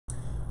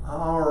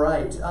All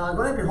right, go ahead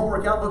and have your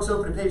homework out. Books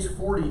open to page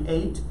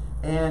 48.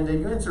 And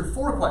you answered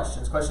 4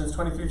 questions, questions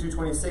 23 through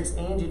 26,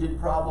 and you did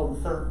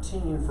problem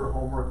 13 for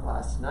homework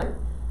last night.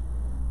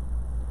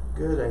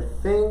 Good, I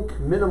think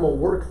minimal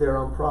work there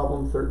on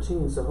problem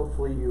 13, so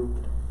hopefully you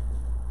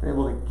are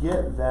able to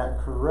get that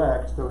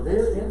correct. Though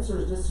their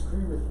answers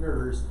disagree with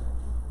yours,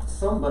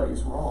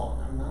 somebody's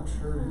wrong. I'm not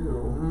sure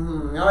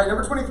who. All right,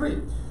 number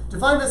 23.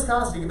 Define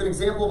viscosity. Give an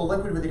example of a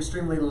liquid with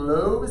extremely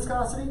low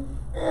viscosity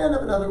and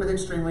of another with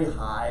extremely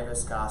high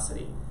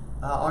viscosity.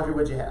 Audrey,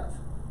 what'd you have?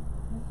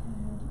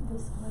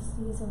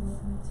 Viscosity is a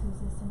liquid's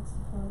resistance to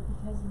flow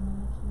because of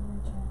molecular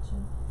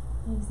attraction.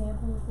 An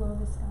example of low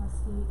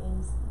viscosity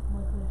is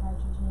liquid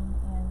hydrogen,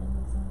 and an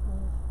example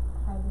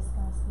of high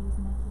viscosity is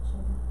melted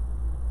sugar.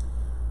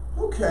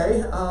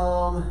 Okay,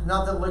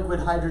 not that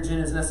liquid hydrogen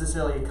is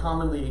necessarily a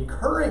commonly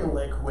occurring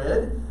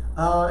liquid.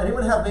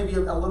 Anyone have maybe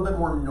a little bit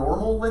more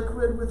normal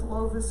liquid with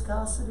low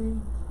viscosity?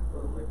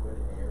 Liquid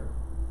air.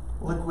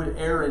 Liquid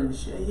air and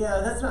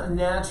yeah, that's not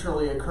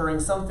naturally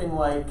occurring. Something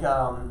like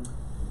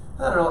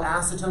I don't know,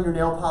 acetone, your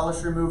nail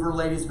polish remover,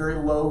 ladies, very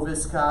low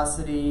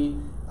viscosity.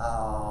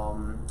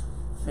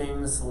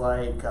 Things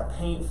like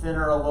paint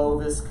thinner, a low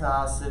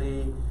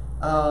viscosity.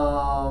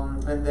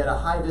 And then a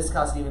high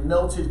viscosity,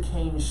 melted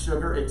cane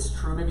sugar, it's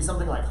true. Maybe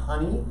something like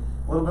honey,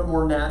 a little bit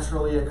more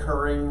naturally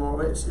occurring,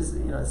 which is,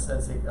 in a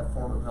sense, a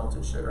form of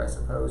melted sugar, I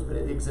suppose, but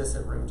it exists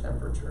at room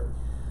temperature.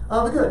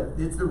 But good,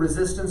 it's the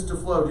resistance to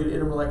flow due to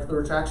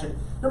intermolecular attraction.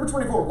 Number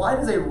 24, why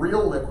does a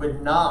real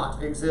liquid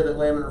not exhibit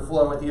laminar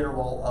flow at the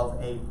interval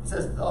of a, it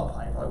says the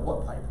pipe, like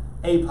what pipe?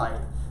 A pipe.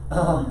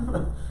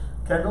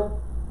 Kendall?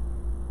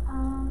 A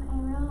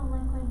real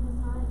liquid does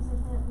not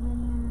exhibit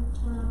linear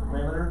flow.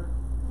 Laminar?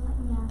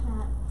 Yeah,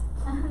 that.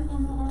 In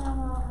the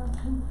interval of a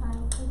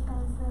pipe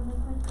because the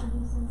liquid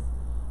produces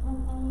an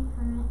eddy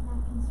current that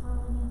can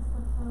swirl against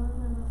the flow of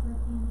the liquid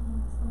and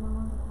against the wall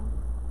of the pipe.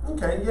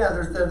 Okay, yeah,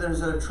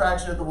 there's an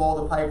attraction at the wall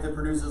of the pipe that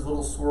produces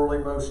little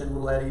swirling motion,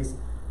 little eddies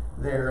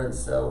there, and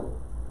so,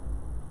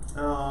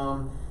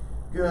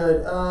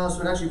 good. So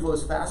it actually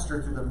flows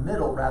faster through the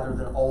middle rather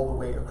than all the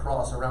way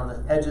across around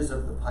the edges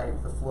of the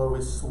pipe. The flow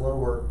is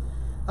slower.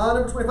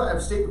 Number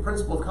 25, state the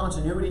principle of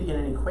continuity in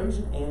an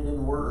equation and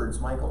in words.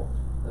 Michael.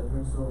 The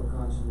principle of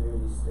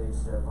continuity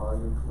states that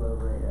volume flow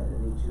rate at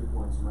any 2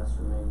 points must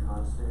remain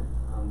constant.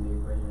 The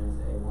equation is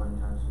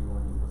A1 times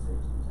V1 equals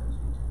A2 times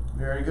V2.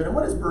 Very good. And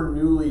what is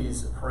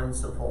Bernoulli's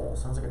principle?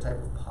 Sounds like a type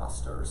of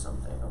pasta or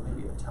something, or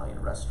maybe an Italian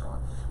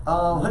restaurant.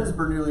 What is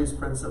Bernoulli's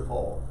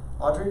principle?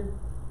 Audrey?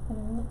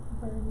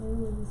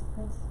 Bernoulli's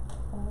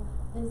principle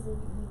is the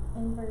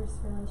inverse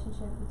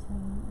relationship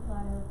between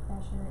lateral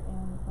pressure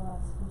and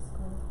velocity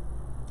squared.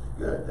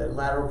 Good. That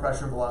lateral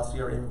pressure and velocity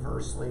are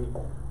inversely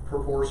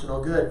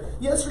proportional. Good.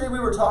 Yesterday we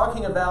were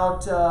talking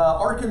about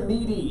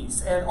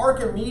Archimedes, and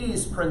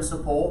Archimedes'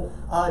 principle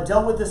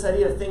dealt with this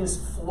idea of things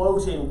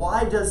floating.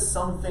 Why does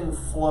something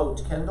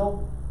float,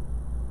 Kendall?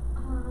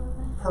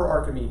 Per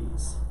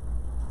Archimedes.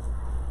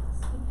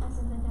 Because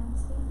of the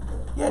density.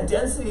 Yeah,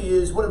 density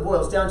is what it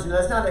boils down to. Now,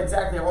 that's not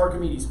exactly how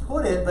Archimedes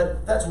put it,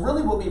 but that's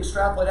really what we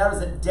extrapolate out, is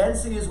that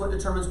density is what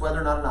determines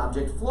whether or not an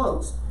object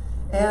floats.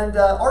 And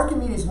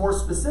Archimedes more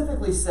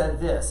specifically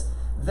said this,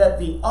 that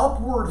the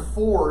upward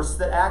force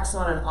that acts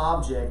on an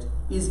object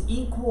is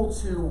equal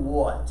to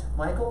what?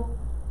 Michael?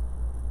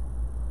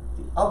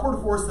 The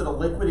upward force that a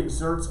liquid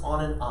exerts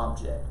on an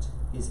object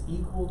is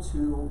equal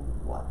to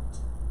what?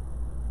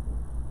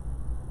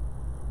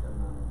 The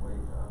amount of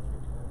weight the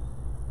object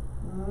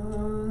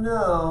has.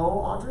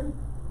 No. Audrey?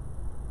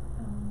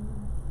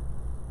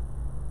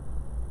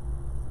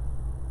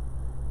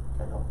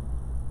 Kendall?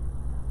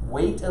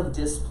 Weight of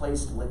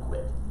displaced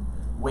liquid.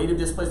 Weight of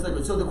displaced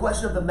liquid. So the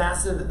question of the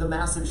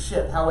massive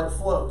ship, how it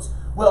floats.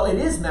 Well, it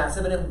is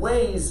massive and it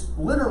weighs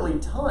literally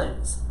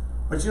tons.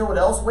 But you know what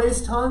else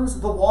weighs tons?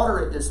 The water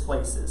it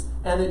displaces.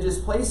 And it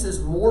displaces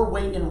more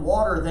weight in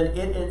water than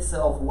it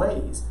itself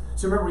weighs.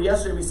 So remember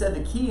yesterday we said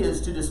the key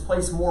is to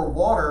displace more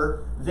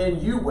water than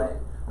you weigh,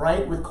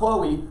 right? With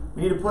Chloe,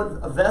 we need to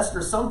put a vest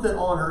or something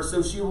on her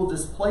so she will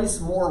displace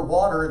more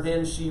water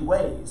than she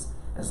weighs.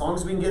 As long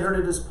as we can get her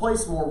to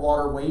displace more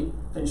water weight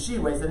than she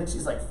weighs, I think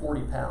she's like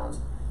 40 pounds.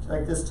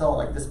 Like this tall,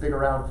 like this big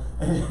around.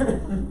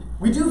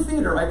 We do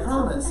feed her, I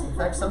promise. In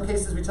fact, some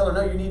cases we tell her,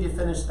 no, you need to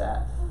finish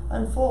that.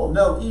 I'm full.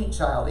 No, eat,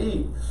 child,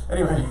 eat.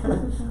 Anyway,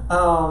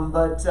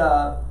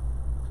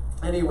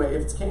 anyway,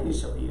 if it's candy,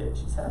 she'll eat it.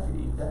 She's happy to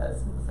eat that.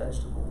 It's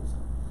vegetables,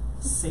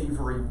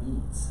 savory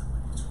meats. I'm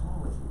like, what's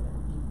wrong with you, man?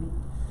 Eat meat.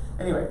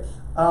 Anyway,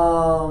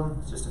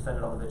 just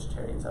offended all the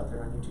vegetarians out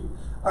there on YouTube.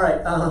 All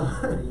right.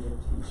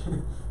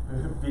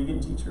 Vegan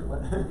teacher,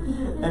 what?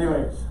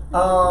 Anyway,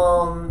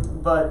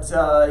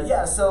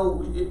 yeah,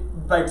 so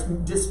by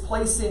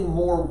displacing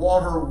more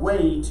water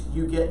weight,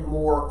 you get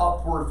more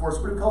upward force.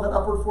 What do we call that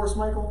upward force,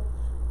 Michael?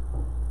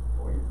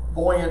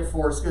 Buoyant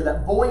force. Good.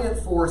 That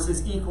buoyant force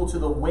is equal to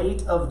the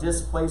weight of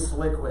displaced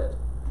liquid.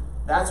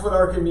 That's what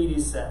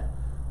Archimedes said.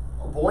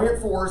 A buoyant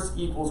force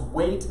equals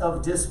weight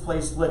of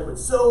displaced liquid.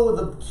 So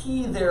the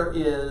key there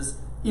is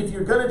if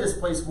you're going to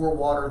displace more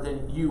water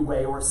than you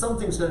weigh, or if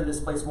something's going to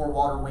displace more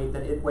water weight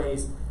than it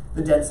weighs,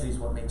 the density is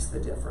what makes the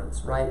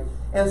difference, right?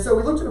 And so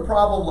we looked at a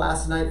problem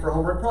last night for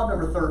homework, problem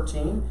number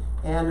 13,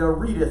 and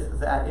readeth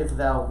that if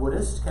thou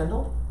wouldest,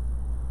 Kendall.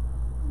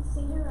 The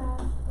cedar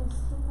raft is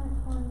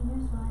 2.4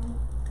 meters wide,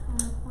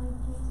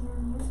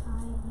 0.30 meters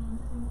high, and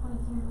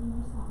 3.0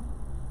 meters long.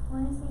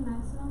 What is the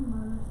maximum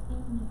load in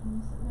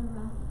newtons the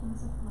raft can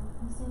support?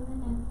 Assume the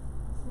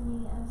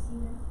density of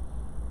cedar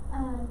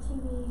to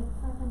be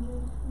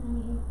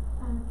 598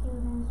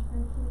 kilograms per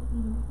cubic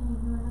meter, and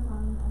ignore the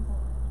volume of the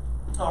liquid.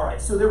 All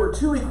right, so there were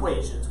two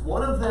equations.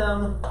 One of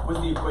them was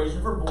the equation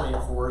for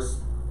buoyant force.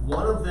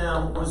 One of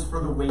them was for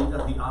the weight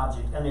of the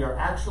object, and they are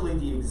actually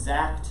the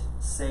exact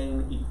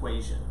same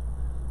equation.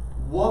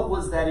 What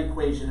was that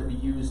equation that we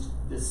used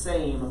the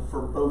same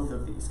for both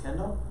of these,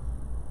 Kendall?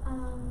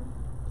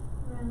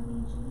 Rho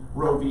VG.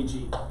 Rho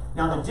VG.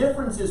 Now the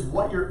difference is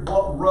what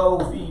rho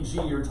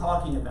VG you're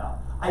talking about.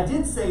 I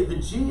did say the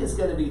G is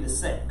going to be the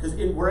same, because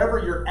wherever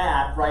you're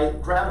at, right,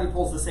 gravity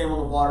pulls the same on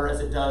the water as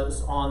it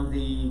does on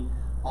the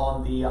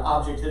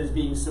object that is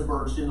being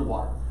submerged in the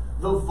water.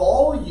 The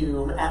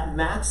volume at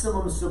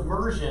maximum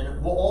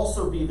submersion will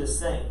also be the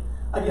same.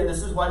 Again,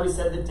 this is why we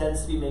said that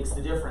density makes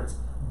the difference.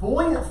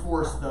 Buoyant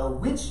force, though,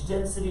 which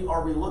density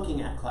are we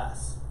looking at,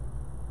 class?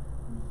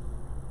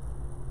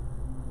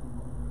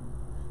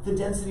 The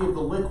density of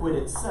the liquid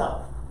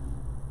itself.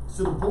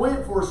 So the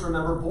buoyant force,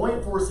 remember,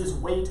 buoyant force is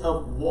weight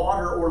of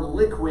water or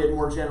liquid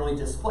more generally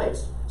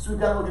displaced. So we've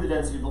got to look at the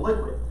density of the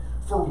liquid.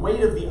 For weight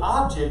of the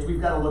object,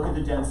 we've got to look at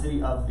the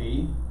density of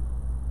the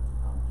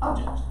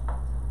object.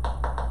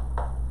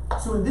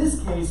 So in this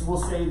case, we'll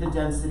say the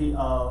density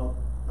of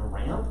the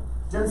ramp,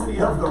 density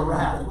of the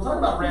raft. We'll talk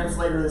about ramps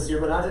later this year,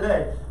 but not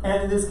today.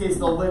 And in this case,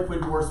 the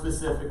liquid more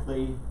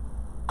specifically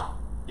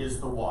is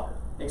the water.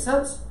 Make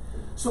sense?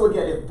 So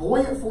again, if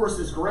buoyant force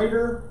is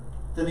greater,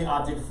 then the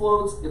object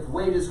floats. If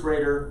weight is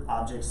greater,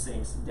 object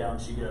sinks, down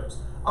she goes.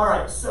 All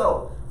right,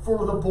 so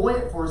for the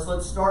buoyant force,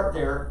 let's start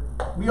there.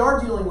 We are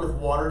dealing with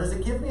water. Does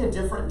it give me a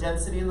different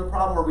density in the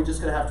problem, or are we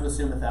just going to have to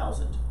assume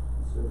 1,000?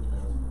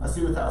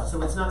 Assume 1,000.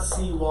 So it's not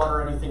seawater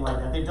or anything like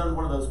that. They've done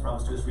one of those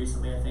problems to us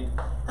recently, I think.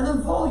 And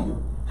then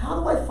volume. How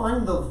do I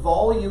find the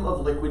volume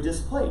of liquid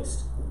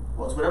displaced?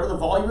 Well, it's whatever the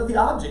volume of the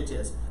object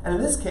is. And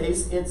in this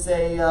case, it's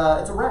a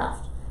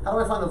raft. How do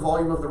I find the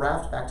volume of the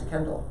raft? Back to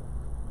Kendall.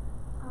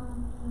 You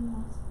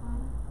multiply.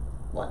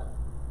 What?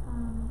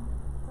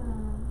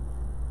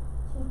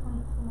 The 2.4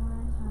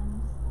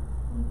 times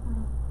 0.30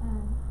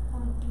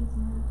 times 3.4.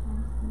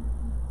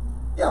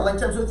 Yeah,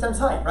 length times width times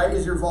height, right,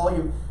 is your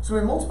volume. So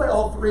we multiply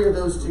all three of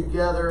those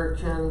together.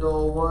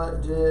 Kendall,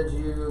 what did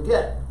you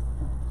get?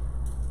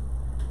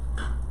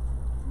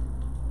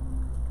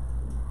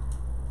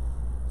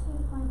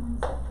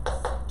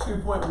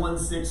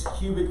 2.16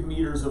 cubic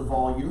meters of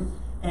volume.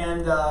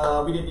 And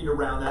we didn't need to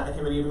round that. That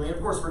came in evenly.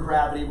 Of course, for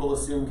gravity, we'll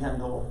assume,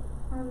 Kendall.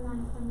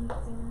 9.80.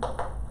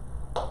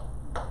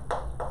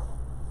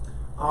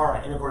 All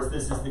right, and of course,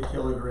 this is the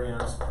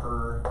kilograms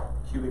per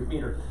cubic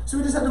meter. So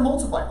we just have to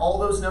multiply all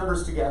those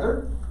numbers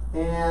together.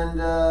 And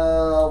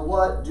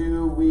what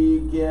do we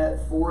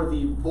get for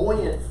the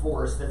buoyant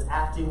force that's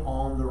acting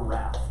on the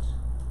raft?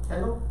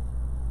 Kendall?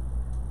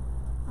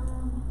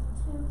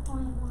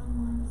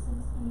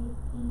 2.1168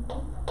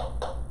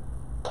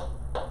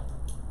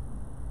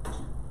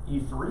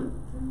 E3?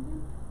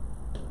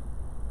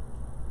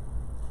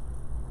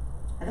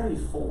 I got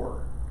E4.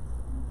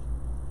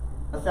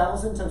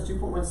 1,000 times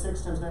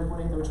 2.16 times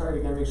 9.8. Let me try it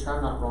again, make sure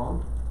I'm not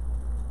wrong.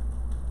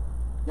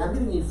 Yeah, I'm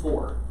getting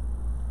E4.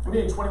 I'm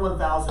getting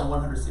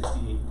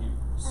 21,168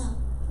 newtons. Oh,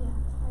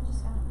 yeah, I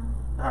just got it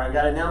now. All right,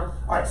 got it now?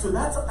 All right, so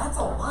that's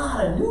a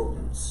lot of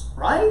newtons,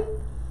 right?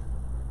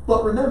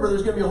 But remember,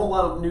 there's going to be a whole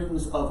lot of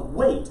newtons of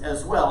weight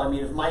as well. I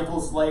mean, if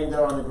Michael's laying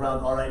there on the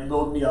ground, all right,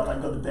 load me up, I'm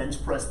going to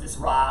bench press this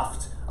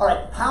raft. All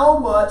right, how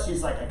much,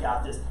 he's like, I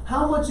got this.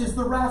 How much is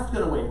the raft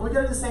going to weigh? Well, we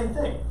got to do the same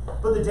thing.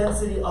 But the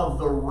density of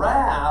the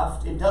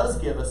raft, it does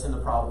give us in the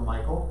problem,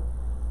 Michael.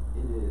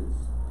 It is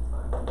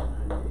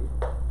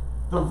 598.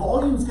 The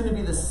volume is going to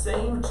be the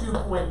same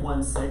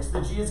 2.16.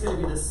 The G is going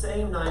to be the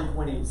same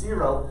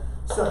 9.80.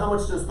 So how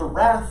much does the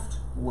raft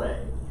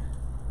weigh?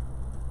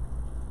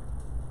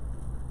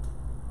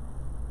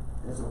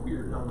 That's a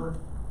weird number.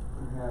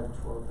 I have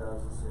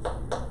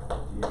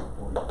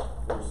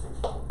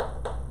 12,658.464.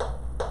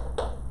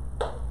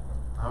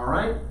 All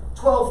right,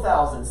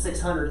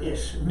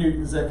 12,600-ish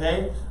newtons,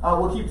 okay?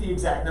 We'll keep the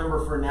exact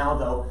number for now,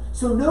 though.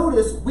 So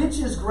notice, which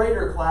is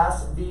greater,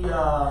 class,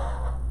 the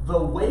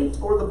weight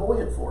or the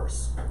buoyant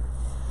force?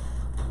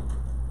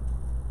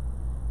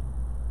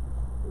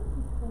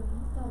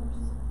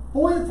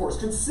 Buoyant force,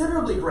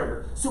 considerably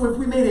greater. So if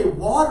we made a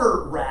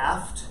water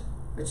raft,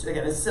 which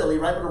again is silly,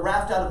 right? But a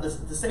raft out of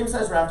the same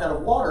size raft out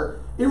of water,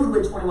 it would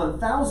weigh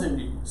 21,000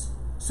 newtons.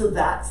 So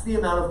that's the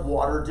amount of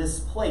water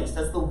displaced.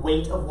 That's the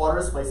weight of water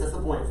displaced. That's the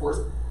buoyant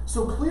force.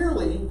 So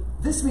clearly,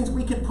 this means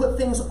we could put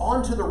things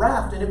onto the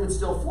raft and it would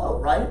still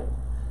float, right?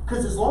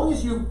 Because as long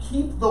as you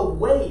keep the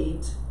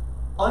weight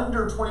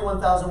under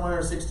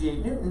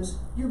 21,168 newtons,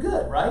 you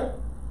good, right?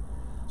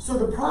 So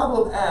the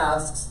problem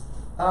asks,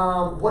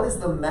 what is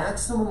the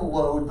maximum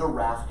load the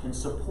raft can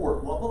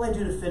support? What will I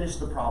do to finish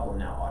the problem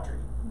now, Audrey?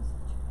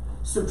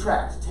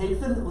 Subtract. Take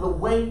the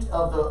weight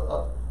of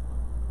the,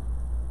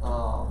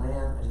 oh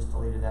man, I just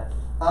deleted that.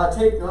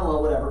 Take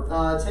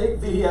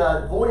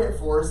the buoyant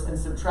force and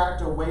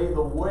subtract away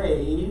the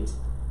weight,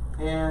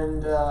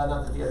 and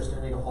not that the other's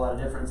going to make a whole lot of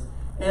difference.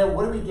 And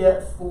what do we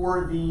get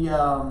for the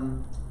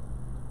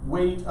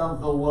weight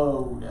of the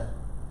load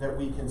that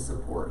we can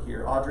support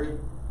here, Audrey?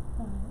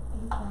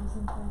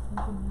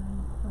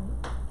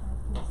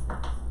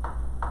 8,509.536.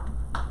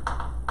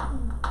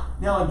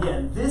 Now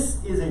again,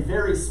 this is a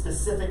very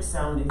specific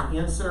sounding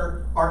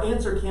answer. Our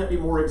answer can't be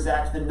more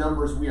exact than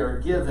numbers we are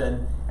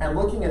given. And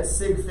looking at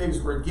sig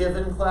figs we're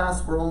given,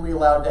 class, we're only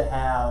allowed to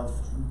have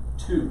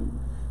 2.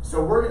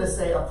 So we're going to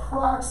say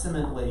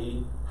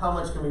approximately how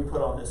much can we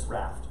put on this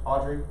raft?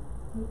 Audrey?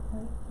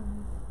 8.5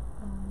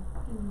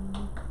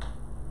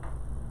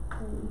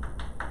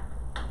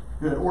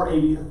 Good, or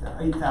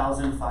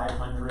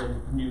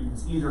 8,500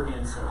 newtons. Either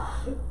answer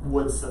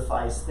would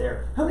suffice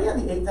there. How many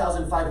of the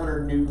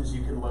 8,500 newtons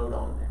you can load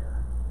on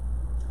there?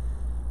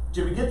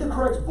 Did we get the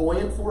correct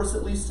buoyant force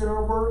at least in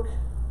our work?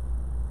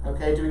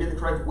 Okay, did we get the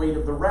correct weight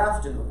of the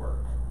raft in the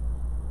work?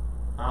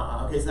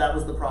 Okay, so that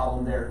was the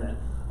problem there then.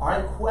 All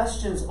right,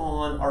 questions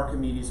on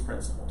Archimedes'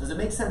 principle. Does it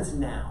make sense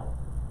now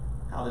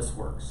how this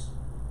works?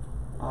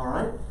 All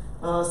right.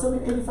 So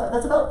 85,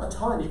 that's about a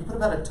ton. You can put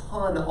about a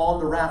ton on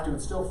the raft and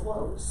it still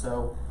floats.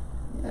 So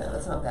yeah,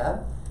 that's not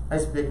bad.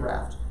 Nice big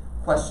raft.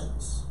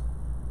 Questions?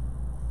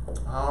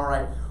 All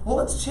right. Well,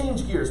 let's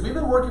change gears. We've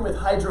been working with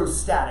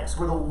hydrostatics,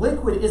 where the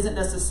liquid isn't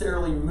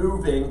necessarily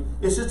moving.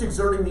 It's just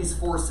exerting these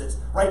forces,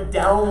 right?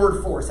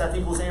 Downward force, F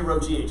equals A rho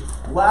GH.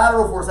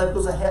 Lateral force, F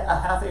equals a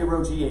half A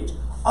rho GH.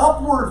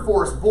 Upward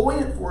force,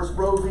 buoyant force,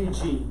 rho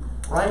VG,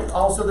 right?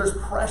 Also, there's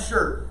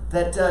pressure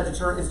that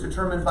is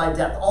determined by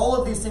depth. All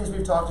of these things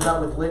we've talked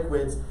about with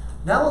liquids.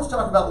 Now let's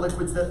talk about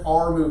liquids that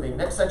are moving.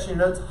 Next section of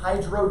notes,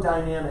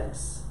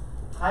 hydrodynamics.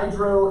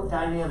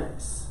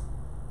 Hydrodynamics.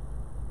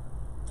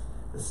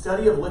 The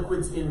study of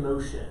liquids in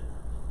motion.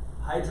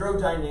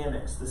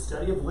 Hydrodynamics, the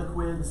study of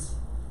liquids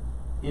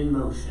in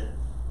motion.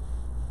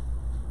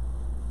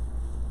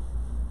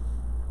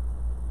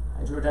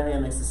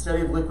 Hydrodynamics, the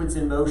study of liquids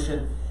in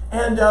motion.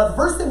 And the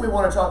first thing we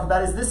want to talk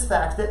about is this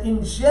fact that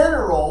in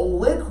general,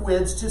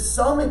 liquids to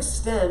some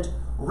extent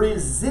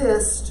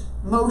resist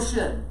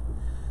motion.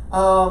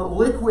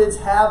 Liquids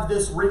have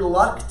this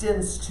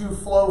reluctance to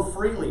flow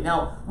freely.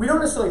 Now, we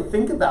don't necessarily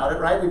think about it,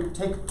 right? We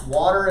take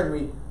water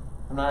and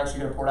I'm not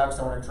actually going to pour it out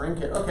because I want to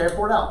drink it. Okay, I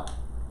pour it out.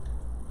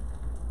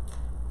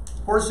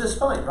 Pours just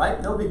fine,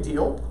 right? No big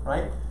deal,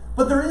 right?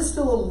 But there is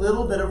still a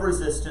little bit of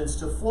resistance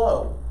to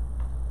flow.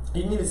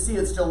 You can even see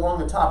it still along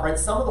the top, right?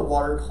 Some of the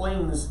water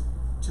clings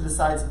to the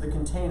sides of the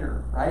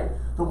container, right?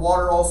 The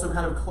water also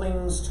kind of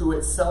clings to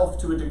itself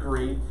to a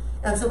degree.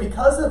 And so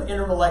because of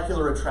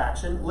intermolecular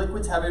attraction,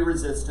 liquids have a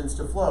resistance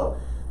to flow.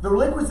 The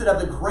liquids that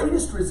have the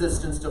greatest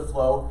resistance to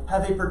flow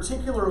have a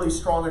particularly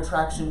strong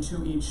attraction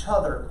to each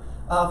other.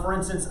 For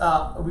instance,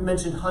 we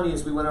mentioned honey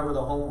as we went over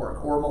the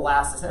homework, or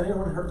molasses. Have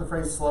anyone heard the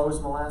phrase slow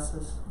as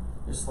molasses?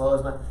 You're slow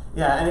as molasses.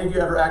 Yeah, any of you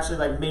ever actually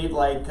made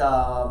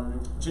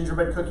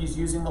gingerbread cookies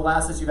using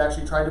molasses? You've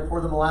actually tried to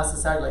pour the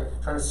molasses out,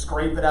 trying to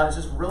scrape it out. It's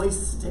just really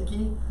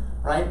sticky,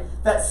 right?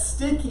 That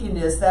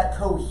stickiness, that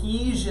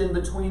cohesion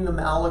between the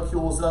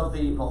molecules of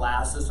the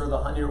molasses or the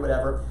honey or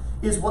whatever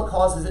is what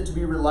causes it to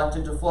be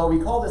reluctant to flow.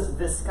 We call this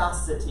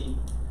viscosity.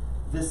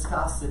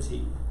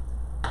 Viscosity.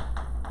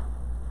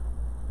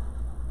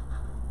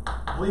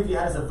 I believe you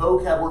had as a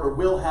vocab word, or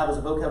will have as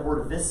a vocab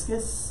word,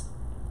 viscous,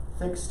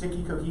 thick,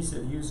 sticky,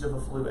 cohesive, used of a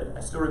fluid.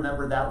 I still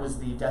remember that was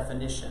the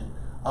definition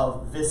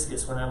of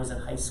viscous when I was in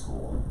high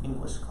school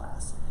English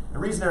class. The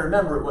reason I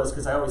remember it was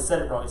because I always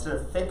said it wrong. Instead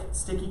of thick,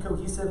 sticky,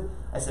 cohesive,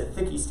 I said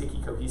thicky,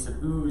 sticky,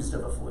 cohesive, oozed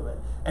of a fluid.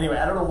 Anyway,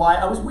 I don't know why.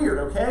 I was weird,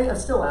 okay? I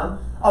still am.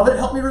 But it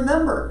helped me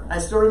remember. I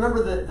still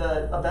remember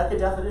the Abeka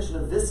definition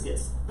of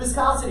viscous.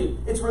 Viscosity,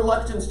 it's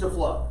reluctance to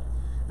flow.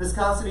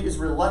 Viscosity is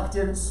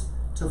reluctance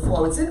to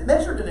flow. It's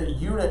measured in a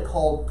unit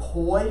called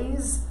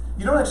poise.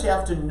 You don't actually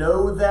have to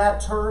know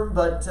that term,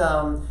 but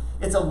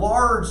it's a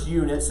large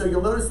unit. So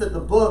you'll notice that the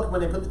book, when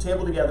they put the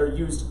table together,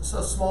 used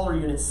a smaller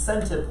unit,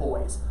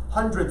 centipoise,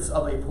 hundredths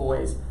of a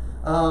poise.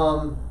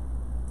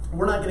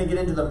 We're not going to get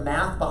into the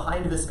math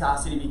behind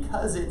viscosity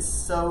because it's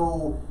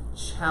so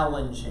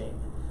challenging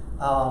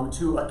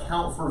to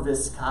account for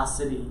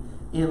viscosity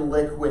in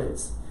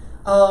liquids.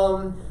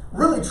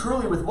 Really,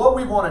 truly, with what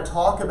we want to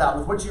talk about,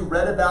 with what you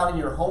read about in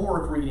your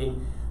homework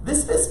reading,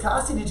 this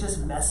viscosity just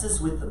messes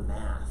with the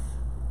math.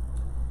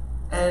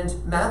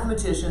 And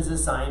mathematicians and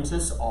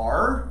scientists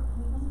are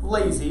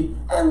lazy.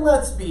 And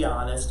let's be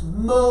honest,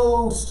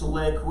 most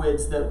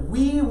liquids that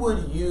we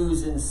would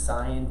use in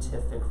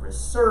scientific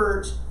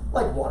research,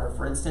 like water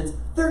for instance,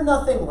 they're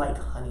nothing like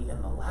honey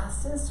and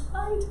molasses,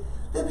 right?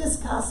 The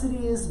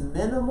viscosity is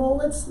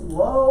minimal, it's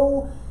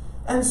low.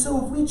 And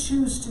so if we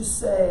choose to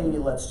say,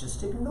 let's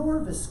just ignore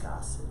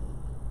viscosity,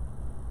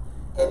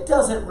 it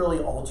doesn't really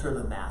alter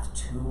the math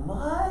too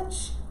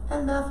much,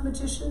 and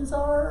mathematicians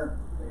are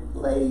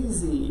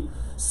lazy.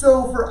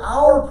 So for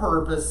our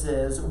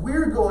purposes,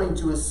 we're going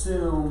to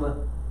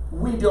assume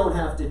we don't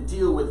have to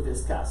deal with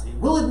viscosity.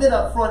 We'll admit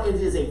up front it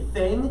is a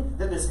thing,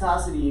 that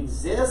viscosity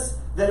exists,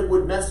 that it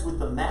would mess with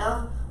the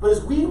math, but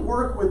as we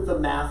work with the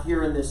math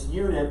here in this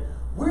unit,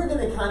 we're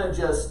going to kind of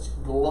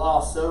just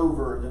gloss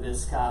over the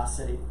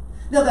viscosity.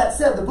 Now that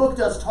said, the book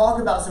does talk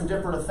about some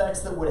different effects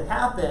that would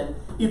happen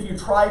if you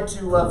tried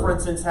to, for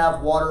instance,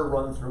 have water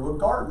run through a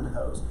garden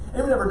hose.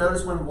 Anyone ever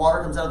notice when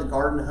water comes out of the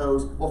garden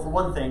hose? Well, for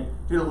one thing,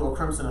 due to a little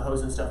crimps in the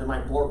hose and stuff, it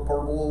might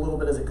burble a little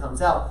bit as it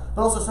comes out.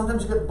 But also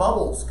sometimes you get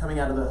bubbles coming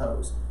out of the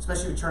hose,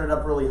 especially if you turn it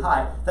up really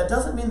high. That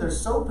doesn't mean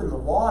there's soap in the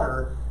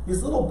water.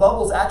 These little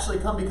bubbles actually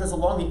come because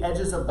along the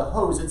edges of the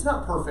hose, it's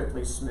not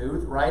perfectly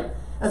smooth, right?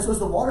 And so as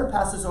the water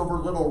passes over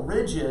little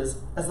ridges,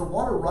 as the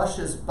water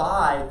rushes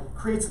by,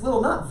 creates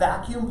little, not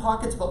vacuum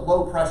pockets, but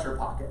low pressure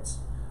pockets,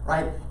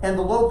 right? And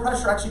the low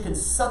pressure actually can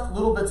suck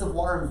little bits of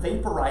water and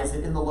vaporize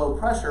it in the low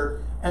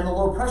pressure, and the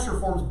low pressure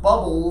forms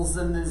bubbles,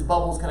 and these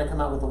bubbles kind of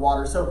come out with the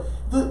water. So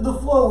the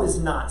flow is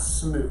not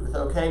smooth,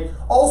 okay?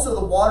 Also,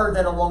 the water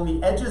then along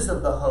the edges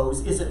of the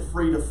hose isn't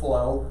free to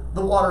flow.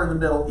 The water in the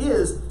middle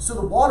is, so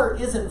the water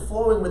isn't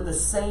flowing with the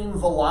same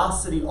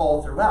velocity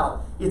all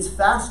throughout. It's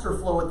faster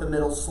flow at the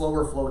middle,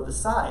 slower flow at the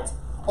sides.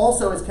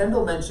 Also, as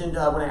Kendall mentioned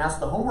when I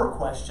asked the homework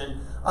question,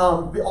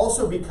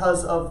 also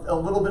because of a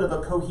little bit of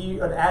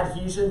an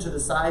adhesion to the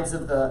sides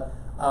of the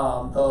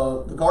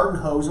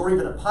garden hose or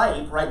even a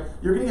pipe, right?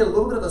 You're going to get a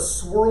little bit of a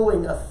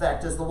swirling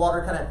effect as the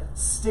water kind of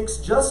sticks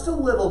just a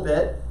little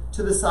bit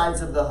to the sides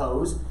of the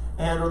hose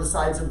or the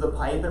sides of the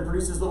pipe and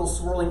produces little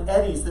swirling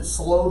eddies that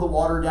slow the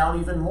water down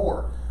even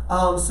more.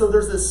 So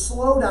there's this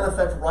slow down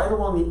effect right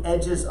along the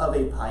edges of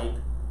a pipe.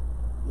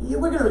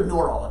 We're going to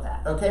ignore all of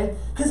that, okay?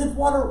 Because if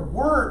water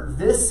weren't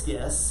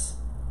viscous,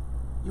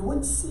 you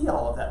wouldn't see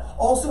all of that.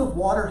 Also, if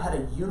water had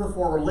a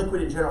uniform, or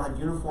liquid in general had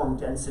uniform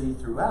density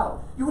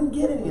throughout, you wouldn't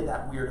get any of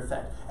that weird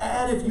effect.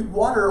 And if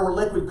water or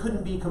liquid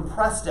couldn't be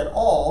compressed at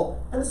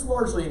all, and it's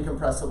largely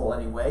incompressible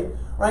anyway,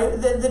 right,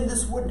 then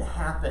this wouldn't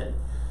happen.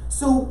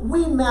 So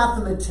we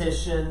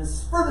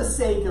mathematicians, for the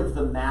sake of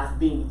the math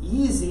being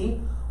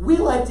easy, we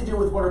like to deal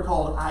with what are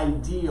called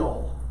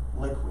ideal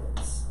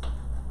liquids.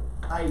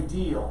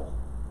 Ideal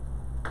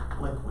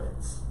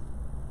liquids.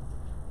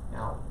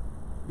 Now,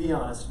 be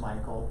honest,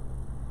 Michael.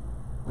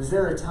 Was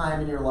there a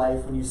time in your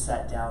life when you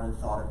sat down and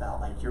thought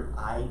about like your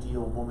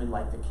ideal woman,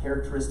 like the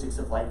characteristics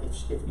of like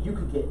if you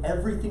could get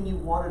everything you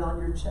wanted on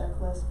your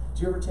checklist?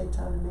 Do you ever take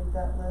time to make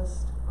that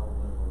list?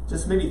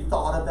 Just maybe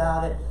thought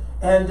about it.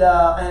 And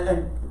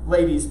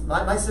ladies,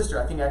 my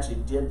sister I think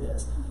actually did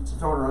this. So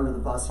throwing her under the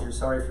bus here.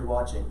 Sorry if you're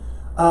watching.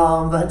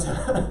 But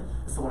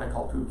it's the one I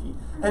call Pookie.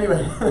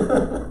 Anyway.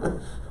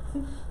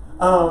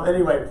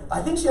 Anyway,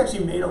 I think she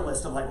actually made a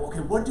list of like, okay,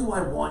 what do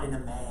I want in a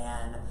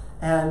man?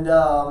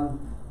 And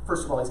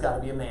first of all, he's got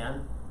to be a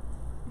man.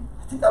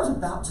 I think that was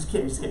about, just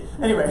kidding.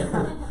 Anyway,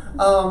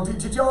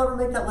 did y'all ever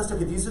make that list?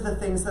 Okay, these are the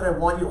things that I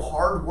want. You know,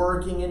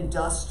 hardworking,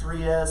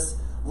 industrious,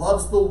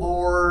 loves the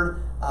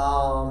Lord,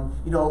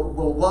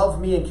 will love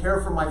me and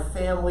care for my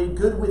family,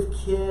 good with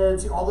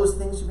kids, all those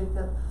things. You make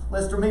that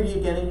list, or maybe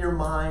again in your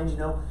mind,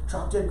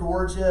 drop dead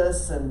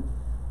gorgeous and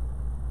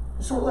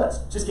short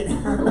list. Just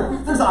kidding.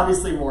 There's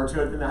obviously more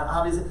to it than that.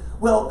 Obviously,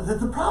 well,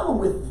 the problem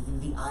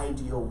with the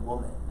ideal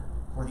woman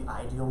or the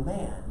ideal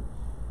man,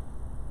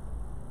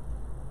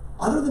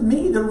 other than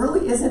me, there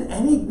really isn't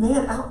any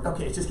man out.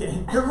 Okay, just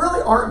kidding. There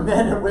really aren't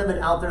men and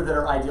women out there that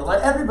are ideal.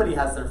 Like, everybody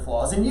has their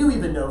flaws, and you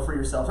even know for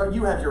yourself, right?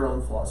 You have your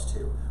own flaws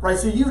too, right?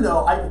 So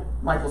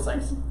Michael's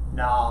like,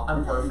 nah,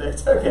 I'm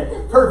perfect.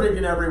 Okay, perfect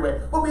in every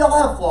way. But we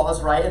all have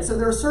flaws, right? And so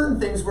there are certain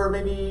things where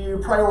maybe you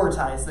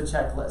prioritize the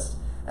checklist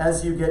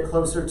as you get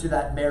closer to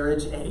that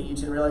marriage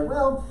age, and we're like,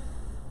 well,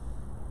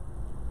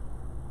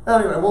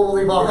 anyway, we'll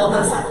leave off on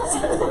this.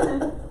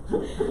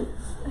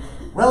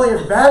 Well, he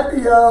has bad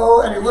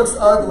BO, and he looks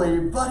ugly,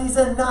 but he's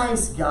a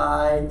nice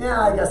guy.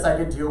 Yeah, I guess I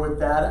could deal with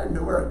that. I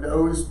can wear a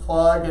nose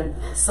plug and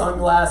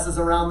sunglasses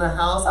around the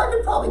house. I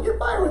could probably get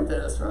by with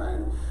this, right?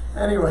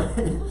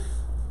 Anyway,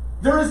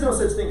 there is no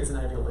such thing as an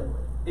ideal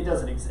liquid. It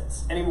doesn't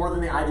exist, any more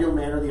than the ideal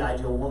man or the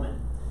ideal woman.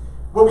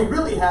 What we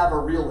really have are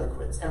real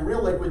liquids, and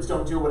real liquids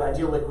don't do what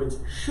ideal liquids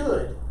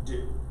should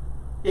do.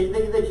 They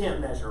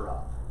can't measure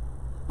up.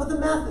 But the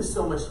math is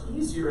so much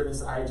easier in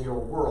this ideal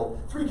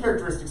world. 3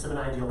 characteristics of an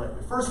ideal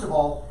liquid. First of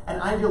all,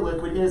 an ideal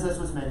liquid is, as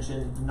was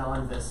mentioned,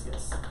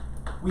 non-viscous.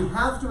 We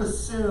have to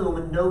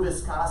assume no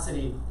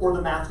viscosity or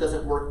the math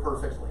doesn't work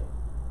perfectly.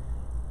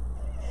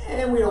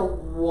 And we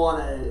don't want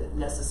to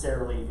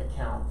necessarily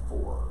account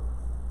for,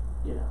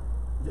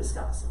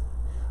 viscosity.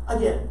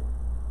 Again,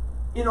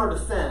 in our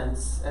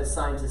defense, as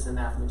scientists and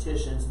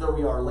mathematicians, though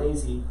we are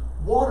lazy,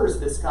 water's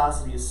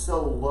viscosity is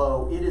so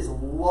low, it is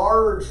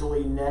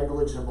largely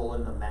negligible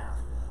in the math.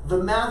 The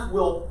math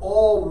will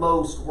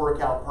almost work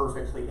out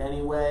perfectly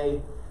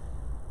anyway.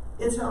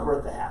 It's not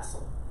worth the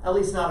hassle, at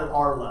least not at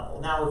our level.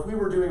 Now, if we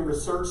were doing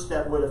research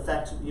that would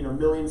affect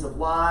millions of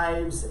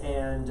lives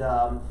and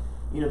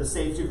the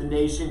safety of the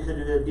nation, could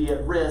it be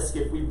at risk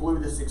if we blew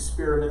this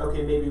experiment?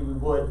 Okay, maybe we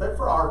would, but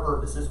for our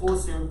purposes, we'll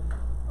assume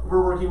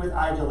we're working with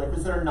ideal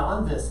liquids that are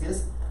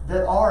non-viscous,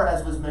 that are,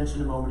 as was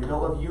mentioned a moment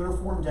ago, of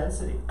uniform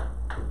density.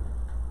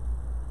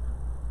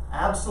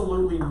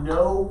 Absolutely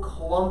no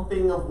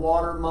clumping of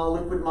water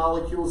liquid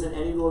molecules in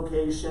any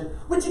location,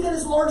 which again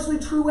is largely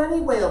true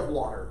anyway of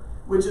water,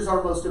 which is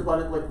our most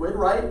abundant liquid,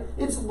 right?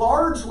 It's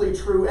largely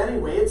true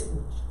anyway. It's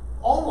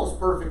almost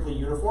perfectly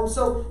uniform,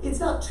 so it's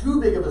not too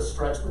big of a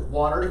stretch with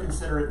water to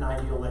consider it an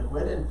ideal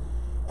liquid,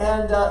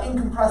 and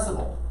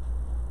incompressible.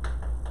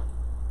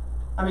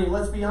 I mean,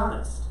 let's be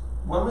honest.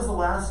 When was the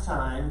last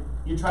time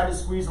you tried to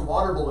squeeze a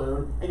water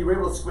balloon and you were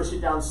able to squish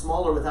it down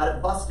smaller without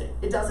it busting?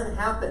 It doesn't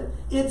happen.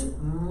 It's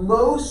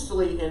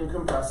mostly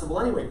incompressible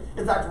anyway.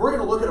 In fact, we're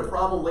going to look at a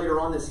problem later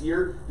on this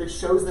year that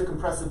shows the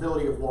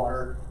compressibility of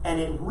water, and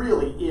it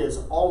really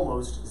is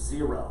almost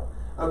zero.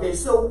 Okay,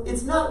 so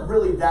it's not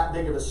really that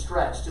big of a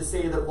stretch to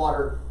say that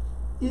water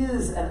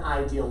is an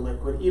ideal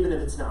liquid, even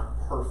if it's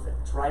not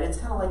perfect, right? It's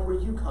kind of like where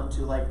you come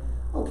to, like,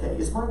 okay,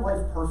 is my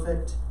wife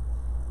perfect?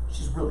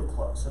 She's really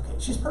close. Okay,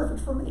 she's perfect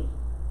for me.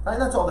 Right?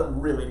 That's all that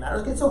really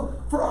matters. Okay, so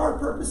for our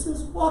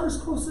purposes, water's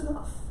close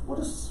enough. We'll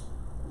just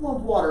lump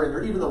water in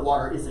there, even though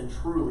water isn't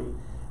truly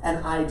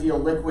an ideal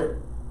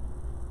liquid.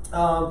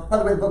 By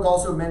the way, the book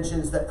also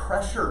mentions that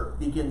pressure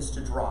begins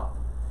to drop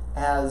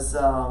as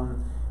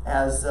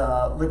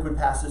liquid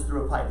passes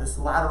through a pipe. This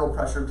lateral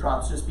pressure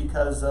drops just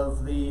because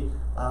of the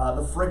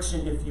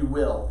friction, if you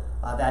will,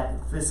 that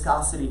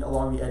viscosity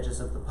along the edges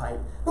of the pipe.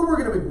 But we're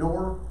going to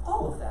ignore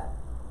all of that.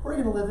 We're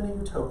going to live in a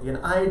utopia,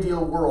 an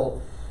ideal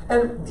world.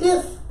 And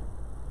if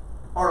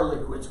our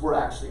liquids were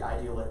actually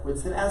ideal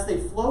liquids, then as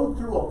they flowed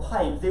through a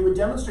pipe, they would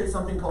demonstrate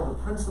something called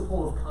the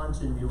principle of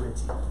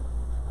continuity.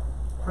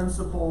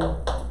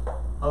 Principle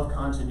of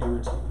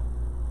continuity.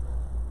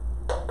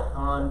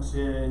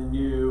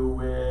 Continuity.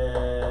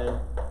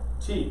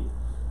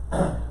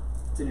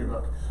 It's in your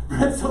book.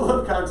 Principle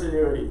of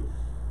continuity.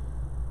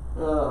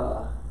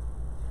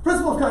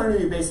 Principle of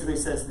continuity basically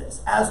says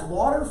this. As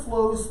water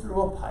flows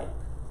through a pipe,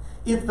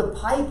 if the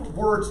pipe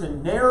were to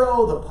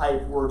narrow, the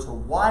pipe were to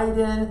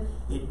widen,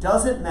 it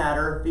doesn't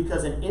matter,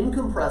 because an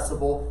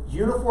incompressible,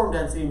 uniform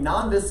density,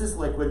 non-viscous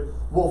liquid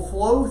will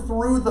flow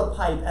through the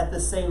pipe at the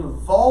same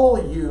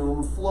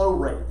volume flow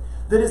rate.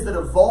 That is, that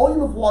a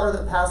volume of water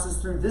that passes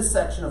through this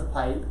section of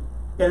pipe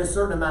in a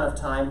certain amount of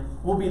time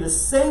will be the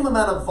same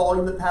amount of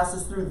volume that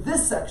passes through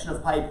this section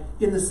of pipe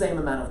in the same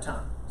amount of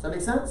time. Does that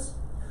make sense?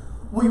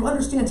 Well, you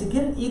understand, to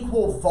get an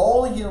equal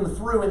volume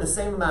through in the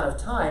same amount of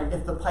time,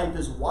 if the pipe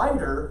is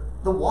wider,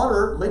 the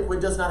water liquid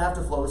does not have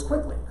to flow as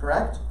quickly,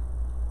 correct?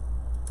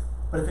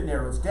 But if it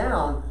narrows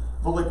down,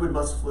 the liquid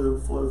must flow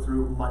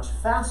through much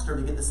faster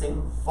to get the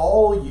same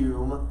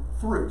volume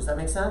through. Does that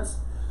make sense?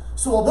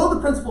 So although the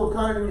principle of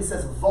continuity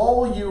says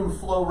volume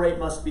flow rate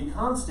must be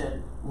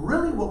constant,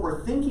 really what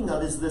we're thinking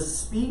of is the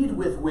speed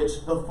with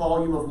which the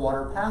volume of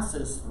water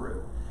passes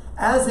through.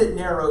 As it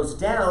narrows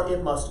down,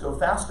 it must go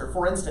faster.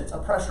 For instance, a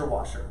pressure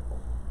washer.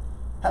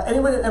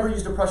 Anyone ever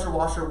used a pressure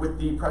washer with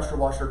the pressure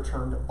washer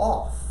turned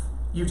off?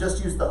 You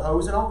just use the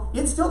hose and all?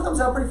 It still comes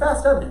out pretty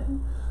fast, doesn't it?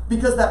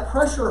 Because that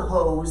pressure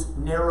hose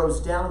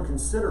narrows down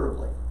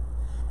considerably.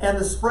 And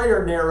the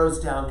sprayer narrows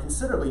down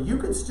considerably. You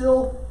could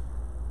still...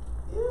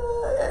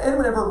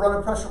 anyone ever run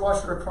a pressure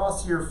washer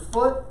across your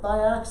foot by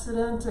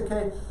accident?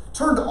 Okay,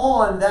 turned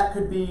on, that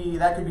could be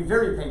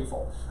very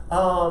painful.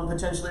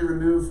 Potentially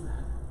remove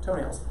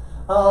toenails.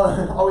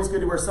 Always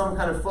good to wear some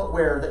kind of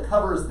footwear that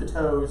covers the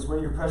toes when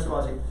you're pressure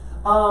washing.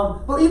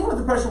 But even with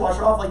the pressure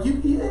washer off, like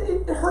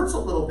it hurts a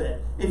little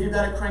bit if you've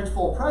got it cranked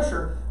full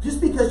pressure,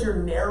 just because you're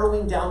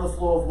narrowing down the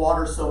flow of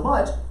water so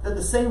much that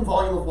the same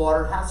volume of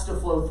water has to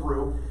flow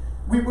through.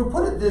 We would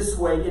put it this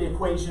way in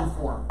equation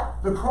form.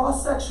 The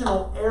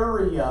cross-sectional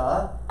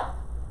area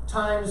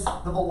times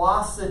the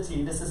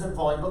velocity, this isn't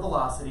volume but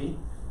velocity,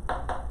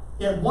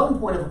 at one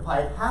point of a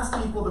pipe has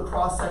to equal the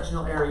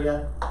cross-sectional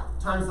area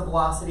times the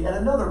velocity at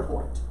another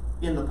point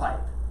in the pipe.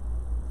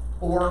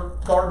 Or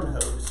garden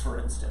hose, for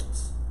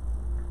instance.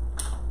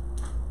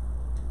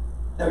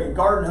 Now again,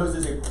 garden hose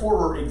is a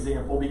poorer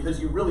example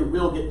because you really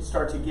will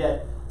start to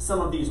get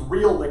some of these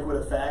real liquid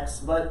effects,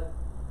 but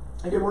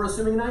again, we're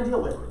assuming an ideal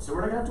liquid, so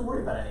we're not going to have to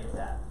worry about any of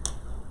that.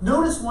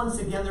 Notice once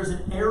again there's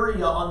an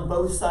area on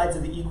both sides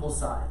of the equal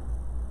sign.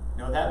 You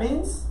know what that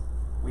means?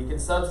 We can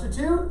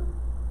substitute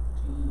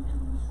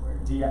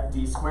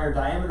d squared.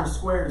 Diameter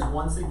squared is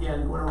once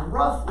again going to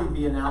roughly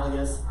be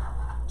analogous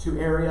to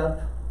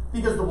area,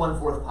 because the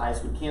 1/4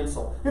 pi's would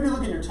cancel. If you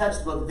look in your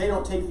textbook, they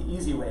don't take the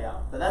easy way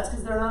out, but that's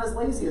because they're not as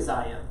lazy as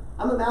I am.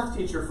 I'm a math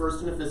teacher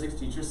first and a physics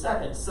teacher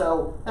second,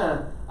 so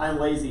I'm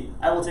lazy.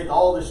 I will take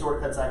all the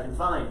shortcuts I can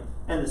find,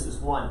 and this is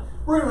one.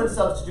 We're going to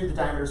substitute the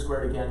diameter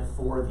squared again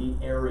for the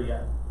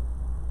area.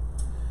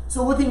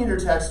 So looking in your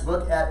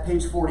textbook at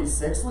page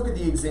 46, look at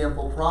the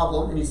example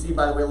problem, and you see,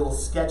 by the way, a little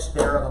sketch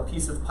there of a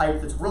piece of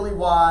pipe that's really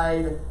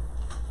wide,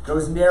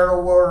 goes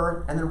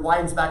narrower, and then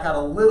widens back out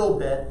a little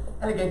bit,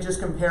 and again, just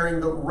comparing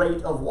the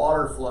rate of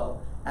water flow.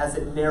 As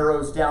it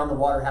narrows down, the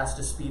water has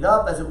to speed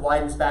up. As it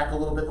widens back a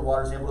little bit, the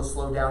water is able to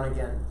slow down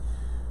again.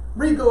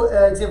 Read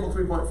example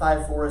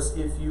 3.5 for us,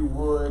 if you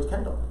would,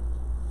 Kendall.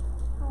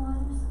 A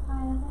water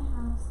supply of the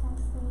house has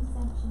 3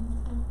 sections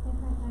with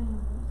different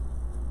diameters.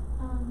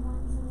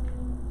 1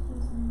 centimeter, 2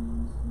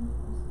 centimeters, and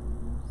 4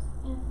 centimeters.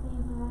 If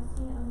the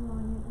velocity of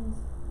water is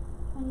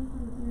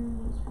 20.0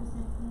 meters per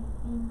second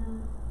in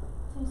the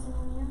 2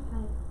 centimeter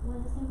pipe,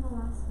 what is the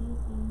velocity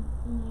in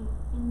the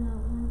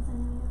 1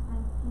 centimeter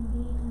pipe can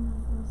be in the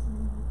 4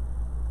 centimeter?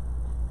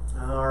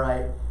 All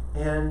right.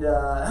 And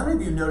how many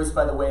of you noticed,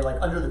 by the way,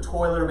 like under the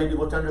toilet or maybe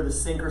looked under the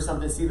sink or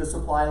something to see the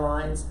supply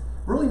lines?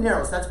 Really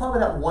narrow. So that's probably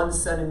that 1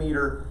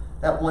 centimeter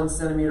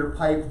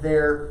pipe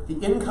there. The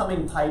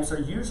incoming pipes are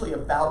usually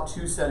about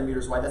 2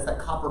 centimeters wide. That's that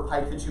copper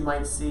pipe that you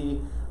might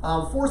see.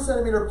 4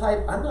 centimeter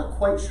pipe, I'm not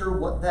quite sure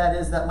what that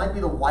is. That might be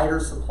the wider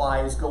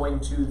supplies going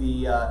to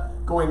the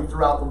going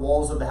throughout the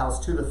walls of the house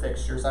to the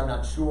fixtures. I'm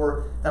not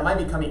sure. That might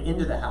be coming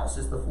into the house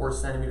is the 4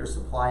 centimeter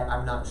supply.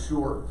 I'm not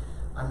sure.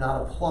 I'm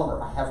not a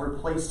plumber. I have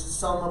replaced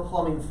some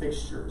plumbing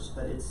fixtures,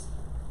 but it's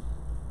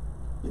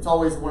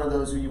always one of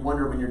those where you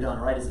wonder when you're done,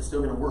 right? Is it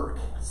still going to work?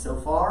 So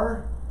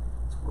far,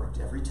 it's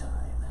worked every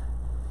time.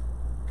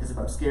 Because if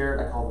I'm scared,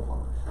 I call the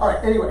plumber. All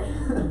right, anyway.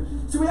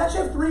 So we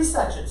actually have 3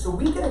 sections. So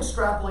we can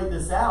extrapolate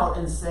this out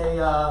and say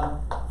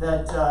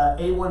that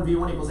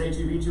A1V1 equals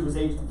A2V2 is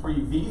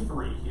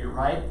A3V3 here,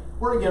 right?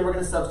 Where again, we're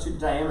going to substitute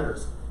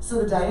diameters. So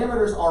the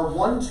diameters are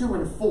 1, 2,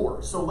 and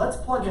 4. So let's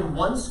plug in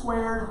 1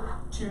 squared,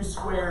 2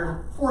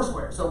 squared, 4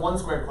 squared. So 1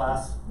 squared,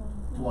 class,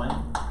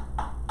 1.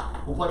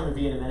 We'll plug in the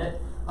V in a minute.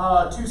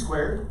 2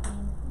 squared,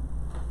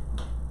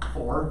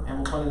 4, and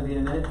we'll plug in the V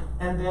in a minute.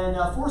 And then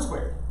 4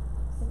 squared,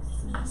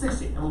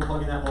 60, and we'll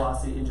plug in that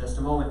velocity in just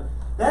a moment.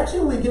 They actually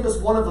only give us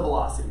one of the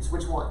velocities.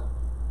 Which one?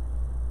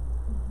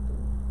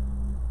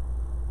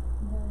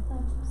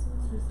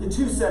 The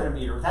 2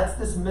 centimeter. That's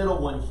this middle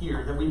one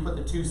here. Then we put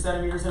the 2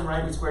 centimeters in,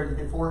 right? We squared it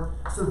to get 4.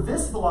 So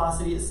this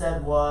velocity, it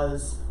said,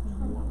 was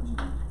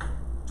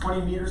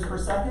 20 meters per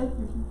second.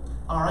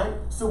 All right.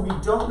 So we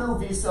don't know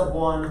V sub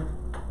 1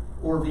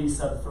 or V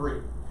sub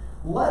 3.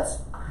 Let's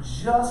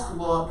just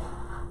look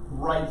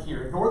right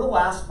here. Ignore the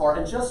last part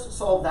and just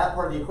solve that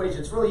part of the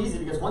equation. It's really easy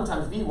because 1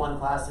 times V1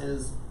 class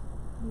is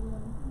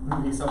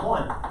V sub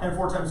 1. And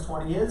 4 times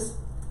 20 is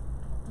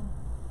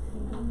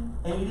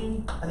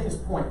 80. I think it's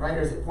point, right?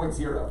 Or is it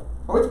 0.0?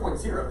 Oh, it's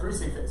 0.0.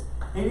 366.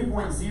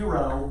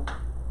 80.0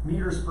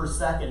 meters per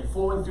second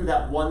flowing through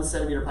that 1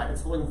 centimeter pipe.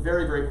 It's flowing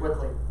very, very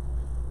quickly.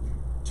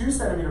 2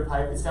 centimeter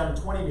pipe, it's down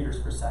to 20 meters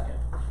per second.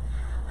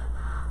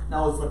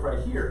 Now let's look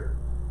right here.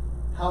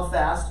 How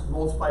fast,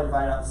 multiply,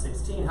 divide out to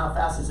 16, how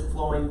fast is it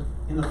flowing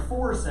in the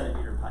 4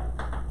 centimeter pipe?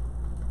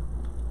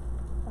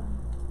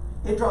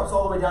 It drops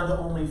all the way down to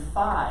only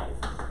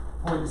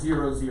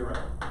 5.00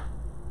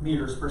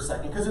 meters per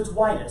second because it's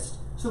widest.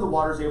 So the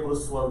water is able to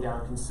slow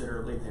down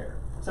considerably there.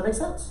 Does that make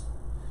sense?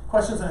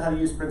 Questions on how to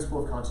use principle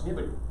of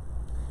continuity?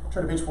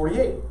 Turn to page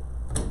 48.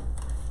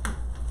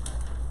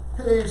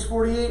 Page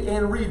 48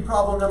 and read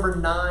problem number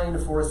 9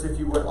 for us if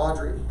you would,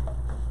 Audrey. A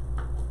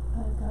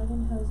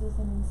garden hose with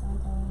an inside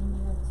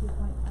diameter of 2.5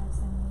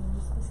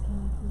 centimeters is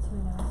connected to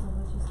a nozzle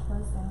which is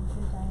closed down to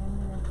a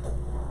diameter of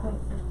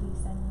 0.50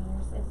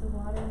 centimeters. If the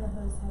water in the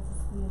hose has a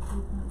speed of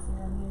 3.0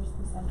 meters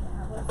per second,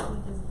 at what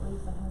speed does it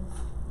leave the hose?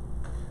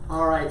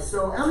 All right,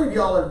 so how many of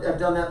y'all have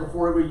done that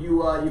before where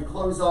you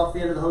close off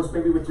the end of the hose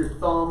maybe with your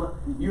thumb?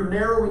 You're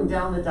narrowing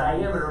down the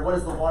diameter. What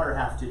does the water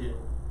have to do?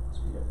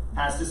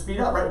 Has to speed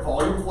up, right?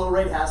 Volume flow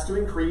rate has to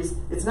increase.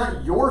 It's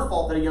not your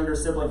fault that a younger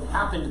sibling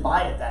happened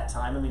by at that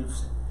time. I mean,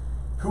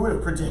 who would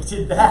have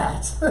predicted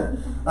that?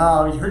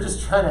 You're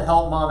just trying to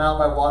help mom out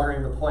by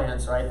watering the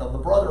plants, right? The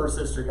brother or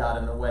sister got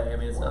in the way. I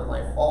mean, it's not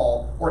my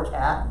fault. Or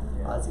cat.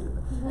 Yeah. Oh, that's even.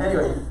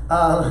 Anyway,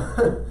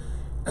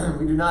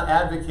 we do not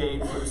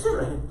advocate for the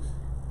spray.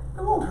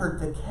 It won't hurt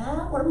the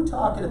cat. What are we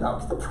talking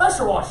about? Get the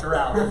pressure washer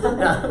out.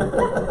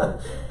 Yeah.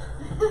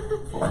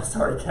 Well,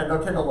 sorry, Kendall.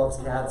 Kendall loves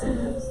cats.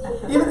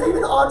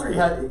 Even Audrey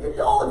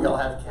all of y'all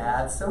have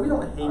cats, so we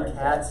don't hate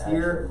cats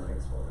here.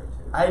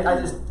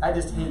 I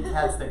just hate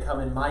cats that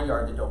come in my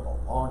yard that don't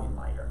belong in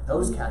my yard.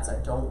 Those cats I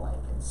don't like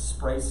and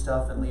spray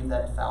stuff and leave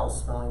that foul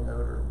smelling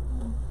odor.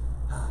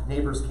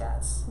 Neighbors'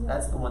 cats.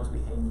 That's the ones we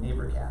hate.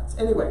 Neighbor cats.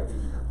 Anyway,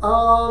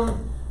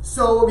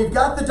 so we've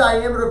got the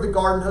diameter of the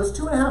garden hose,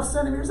 2.5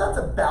 centimeters. That's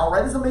about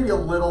right. This is maybe a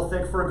little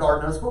thick for a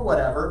garden hose, but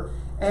whatever.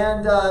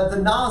 And the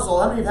nozzle,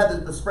 how many of you have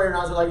had the sprayer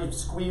nozzle, like you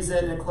squeeze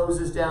it and it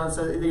closes down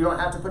so that you don't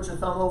have to put your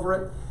thumb over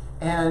it?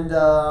 And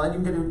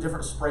you can do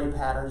different spray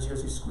patterns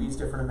as you squeeze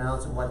different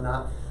amounts and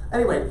whatnot.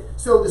 Anyway,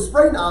 so the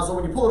spray nozzle,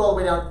 when you pull it all the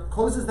way down,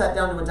 closes that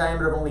down to a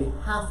diameter of only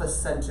 0.5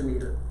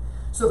 centimeter.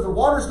 So if the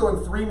water's going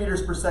 3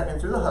 meters per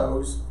second through the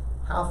hose,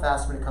 how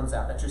fast when it comes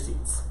out? At your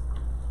seats.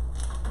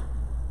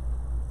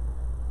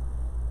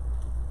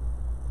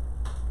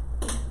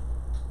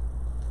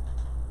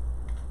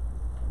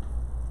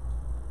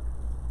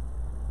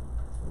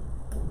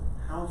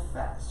 How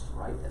fast,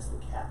 right as the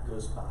cat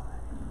goes by?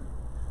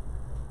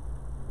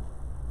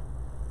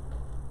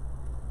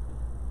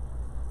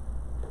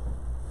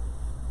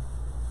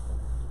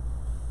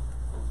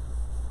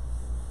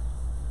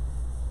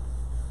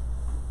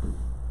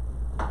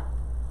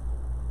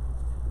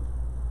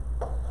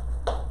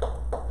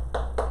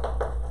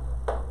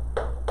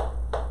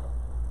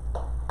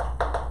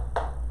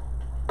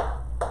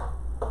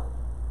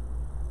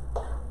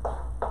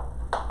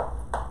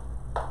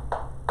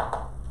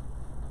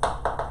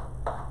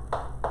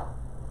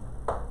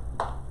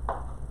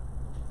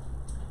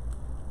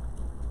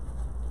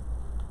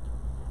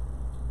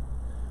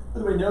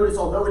 By the way, notice,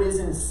 although it is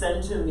in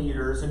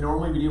centimeters, and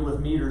normally we deal with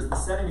meters, the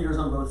centimeters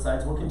on both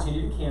sides will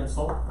continue to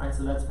cancel, right?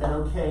 So that's been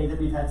okay that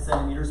we've had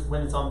centimeters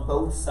when it's on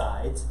both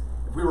sides.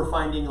 If we were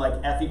finding like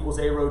F equals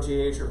A rho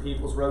GH or P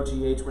equals rho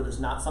GH where there's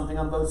not something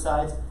on both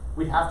sides,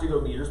 we'd have to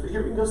go meters, but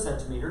here we can go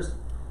centimeters.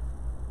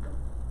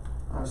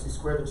 Obviously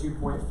square the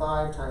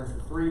 2.5 times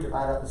the 3,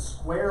 divide out the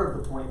square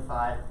of the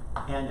 0.5,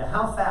 and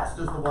how fast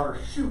does the water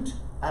shoot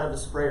out of the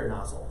sprayer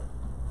nozzle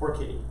for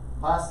Kitty?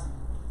 Class?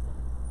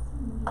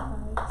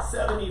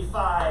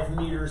 75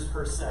 meters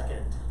per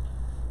second.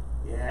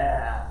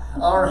 Yeah.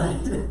 All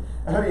right.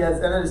 How many has,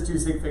 and that is 2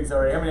 sig figs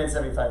already. How many had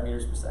 75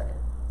 meters per second?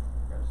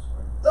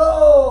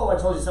 Oh, I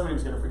told you somebody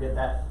was going to forget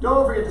that.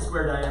 Don't forget the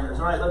square diameters.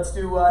 All right, let's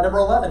do number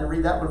 11.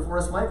 Read that one for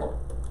us, Michael.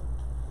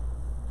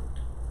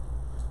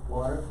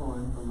 Water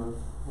flowing from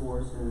a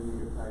 4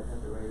 centimeter pipe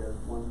at the rate of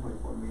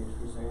 1.4 meters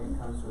per second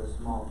comes to a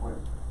small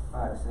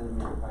 0.5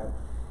 centimeter pipe,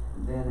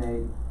 then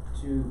a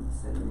 2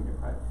 centimeter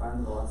pipe. Find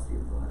the velocity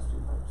of the last 2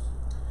 pipes.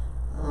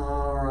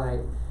 All right.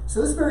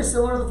 So this is very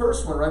similar to the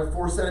first one, right?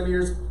 4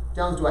 centimeters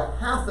down to a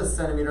half a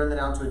centimeter and then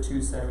out to a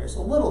 2 centimeter.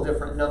 So a little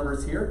different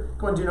numbers here.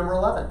 Go and do number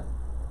 11.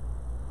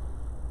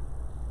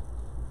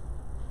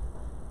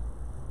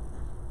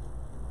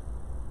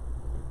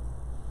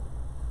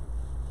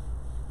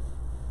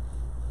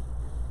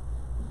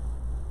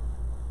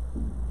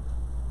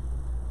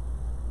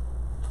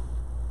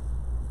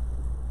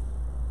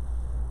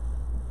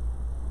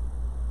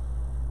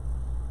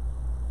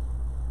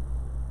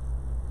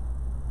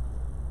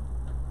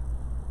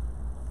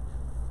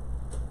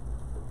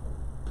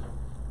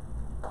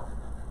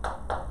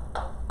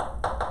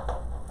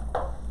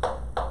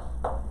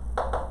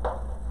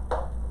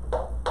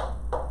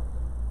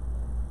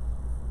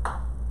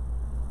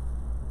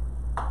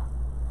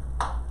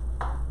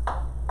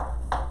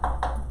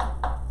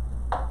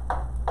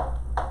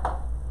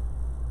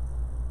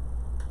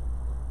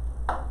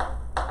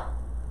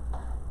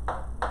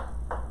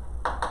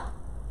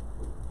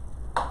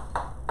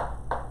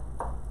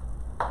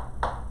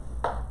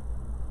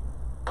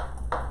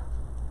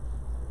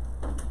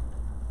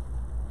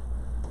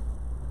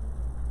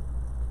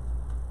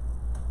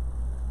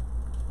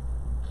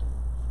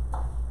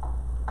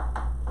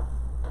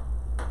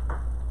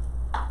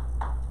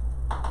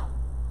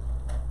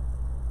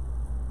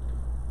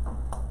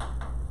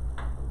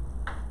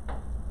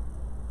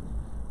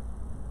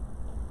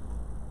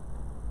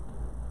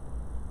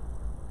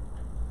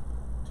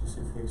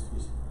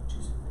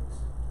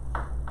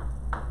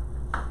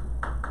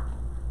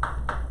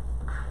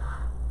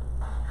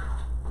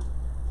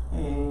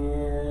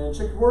 And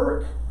check your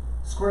work.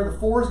 Square the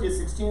 4s, get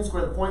 16.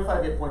 Square the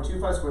 0.5, get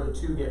 0.25. Square the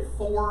 2, get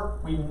 4.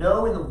 We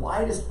know in the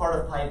widest part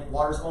of pipe,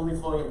 water's only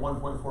flowing at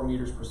 1.4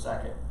 meters per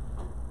second.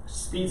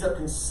 Speeds up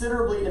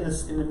considerably in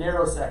the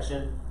narrow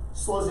section,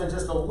 slows down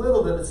just a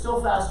little bit, but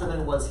still faster than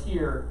it was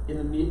here in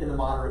the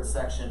moderate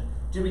section.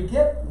 Did we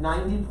get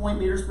 90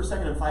 meters per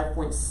second and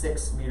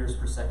 5.6 meters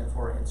per second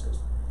for our answers?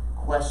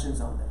 Questions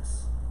on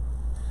this?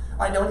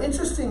 All right, now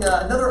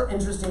another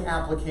interesting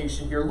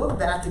application here. Look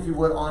back, if you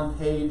would, on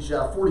page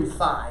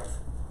 45.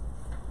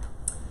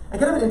 And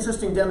kind of an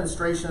interesting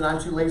demonstration that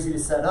I'm too lazy to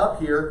set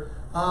up here,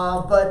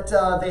 but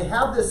they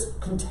have this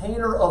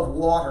container of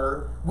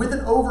water with an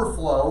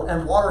overflow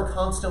and water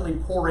constantly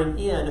pouring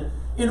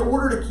in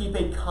order to keep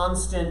a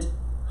constant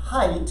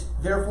height,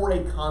 therefore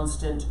a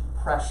constant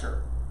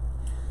pressure.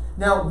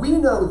 Now, we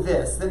know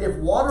this, that if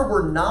water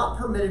were not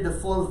permitted to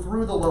flow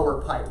through the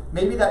lower pipe,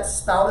 maybe that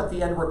spout at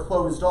the end were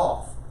closed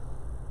off,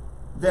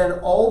 then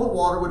all the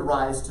water would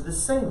rise to the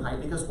same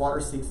height because water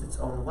seeks its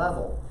own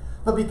level.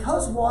 But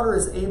because water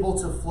is able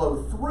to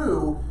flow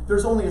through,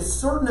 there's only a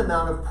certain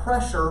amount of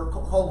pressure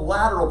called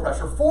lateral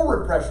pressure.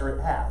 Forward pressure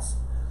it has,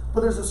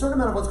 but there's a certain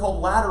amount of what's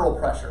called lateral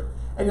pressure.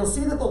 And you'll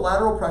see that the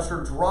lateral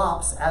pressure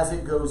drops as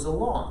it goes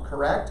along,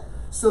 correct?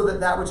 So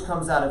that which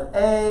comes out of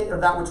A, or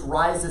that which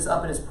rises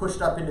up and is pushed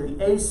up into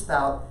the A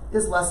spout,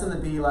 is less than the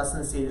B, less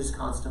than the C. It just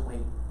constantly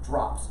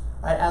drops,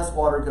 right, as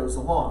water goes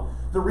along.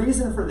 The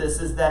reason for this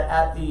is that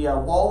at the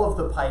wall of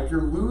the pipe,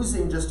 you're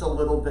losing just a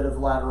little bit of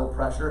lateral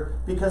pressure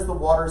because the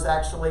water is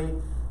actually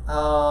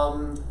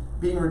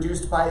being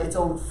reduced by its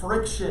own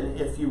friction,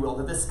 if you will.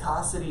 The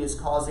viscosity is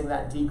causing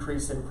that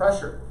decrease in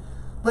pressure.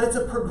 But it's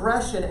a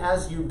progression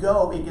as you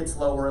go, it gets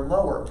lower and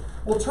lower.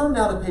 We'll turn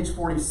now to page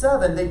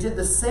 47. They did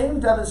the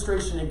same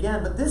demonstration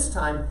again, but this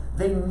time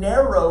they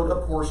narrowed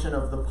a portion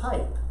of the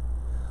pipe.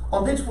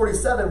 On page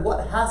 47,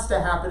 what has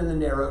to happen in the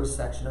narrowed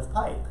section of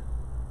pipe?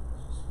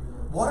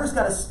 Water's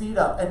got to speed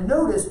up. And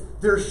notice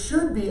there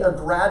should be a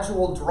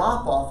gradual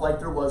drop-off like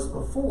there was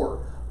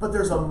before, but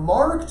there's a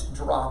marked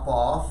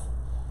drop-off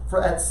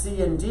at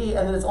C and D,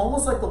 and then it's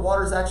almost like the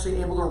water is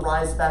actually able to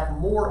rise back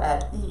more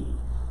at E.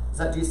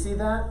 Do you see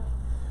that?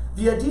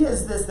 The idea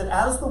is this, that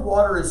as the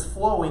water is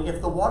flowing, if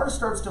the water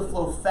starts to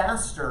flow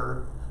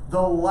faster,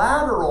 the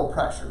lateral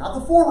pressure, not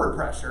the forward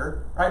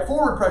pressure, right?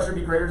 Forward pressure would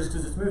be greater just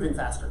because it's moving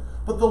faster.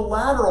 But the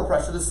lateral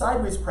pressure, the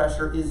sideways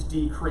pressure, is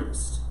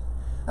decreased.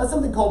 That's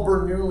something called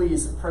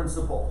Bernoulli's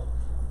principle.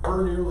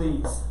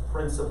 Bernoulli's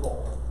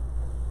principle.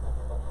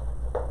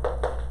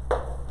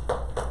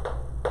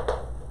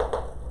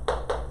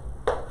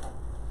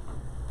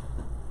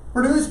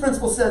 Bernoulli's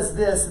principle says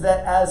this,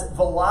 that as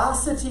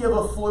velocity of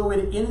a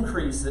fluid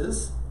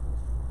increases,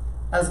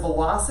 the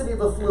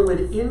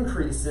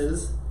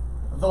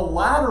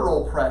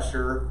lateral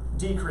pressure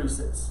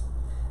decreases.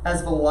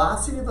 As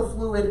velocity of the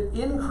fluid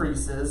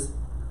increases,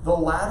 the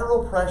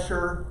lateral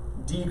pressure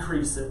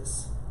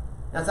decreases.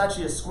 That's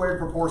actually a squared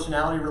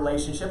proportionality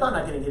relationship. I'm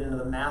not going to get into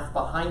the math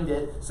behind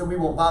it, so we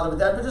won't bother with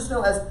that, but just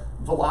know as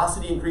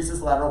velocity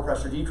increases, lateral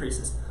pressure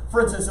decreases. For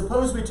instance,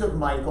 suppose we took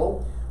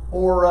Michael,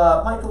 or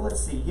Michael,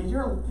 let's see,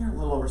 you're a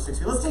little over 6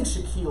 feet. Let's take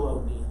Shaquille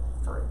O'Neal,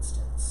 for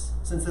instance,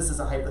 since this is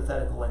a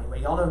hypothetical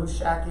anyway. Y'all know who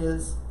Shaq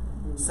is?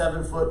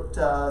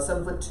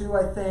 7'2",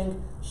 I think.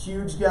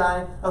 Huge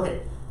guy.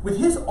 Okay, with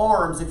his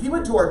arms, if he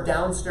went to our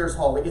downstairs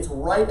hallway, it's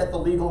right at the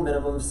legal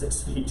minimum of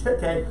 6 feet,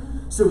 okay?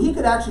 So he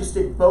could actually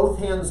stick both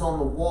hands on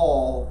the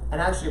wall and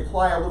actually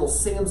apply a little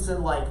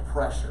Samson-like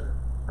pressure,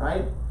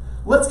 right?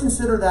 Let's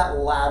consider that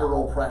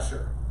lateral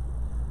pressure.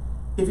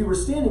 If he were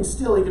standing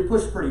still, he could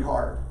push pretty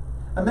hard.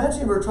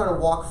 Imagine if we were trying to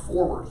walk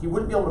forward. He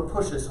wouldn't be able to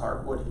push as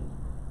hard, would he?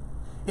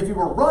 If he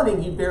were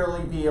running, he'd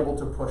barely be able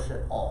to push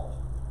at all.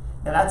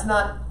 Now that's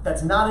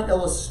not an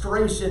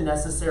illustration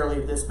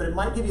necessarily of this, but it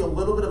might give you a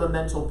little bit of a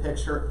mental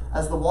picture.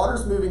 As the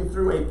water's moving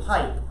through a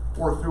pipe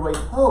or through a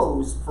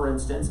hose, for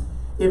instance,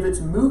 if it's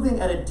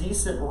moving at a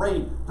decent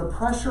rate, the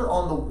pressure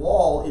on the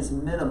wall is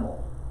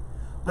minimal.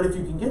 But if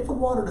you can get the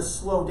water to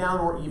slow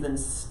down or even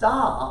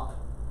stop,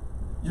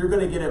 you're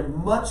going to get a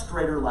much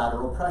greater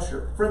lateral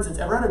pressure. For instance,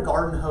 ever had a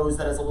garden hose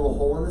that has a little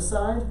hole in the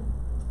side?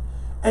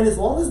 And as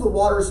long as the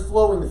water is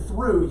flowing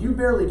through, you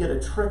barely get a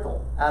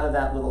trickle out of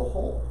that little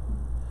hole.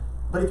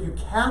 But if you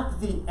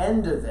cap the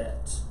end of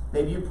it,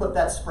 maybe you put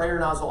that sprayer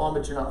nozzle on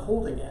but you're not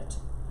holding it,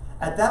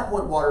 at that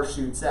point water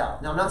shoots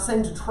out. Now I'm not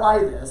saying to try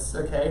this,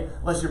 okay,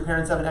 unless your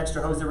parents have an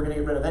extra hose they were going to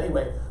get rid of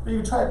anyway, but you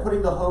can try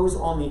putting the hose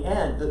on the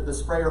end, the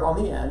sprayer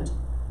on the end,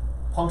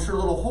 puncture a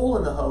little hole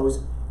in the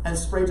hose, and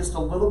spray just a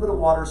little bit of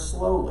water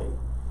slowly.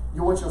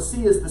 What you'll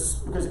see is this,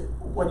 because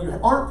when you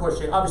aren't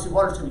pushing, obviously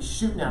water's going to be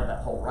shooting out of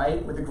that hole,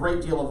 right? With a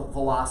great deal of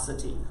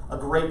velocity, a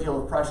great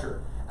deal of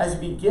pressure. As you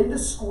begin to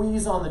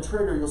squeeze on the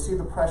trigger, you'll see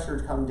the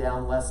pressure come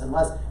down less and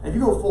less. And if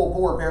you go full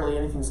bore, barely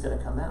anything's going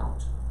to come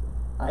out,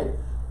 right?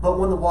 But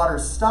when the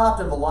water's stopped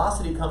and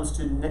velocity comes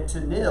to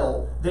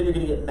nil, then you're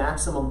going to get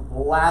maximum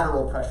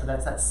lateral pressure.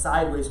 That's that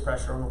sideways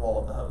pressure on the wall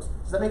of the hose.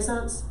 Does that make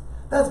sense?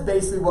 That's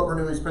basically what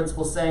Bernoulli's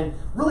principle is saying.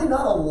 Really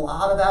not a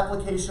lot of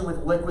application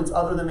with liquids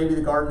other than maybe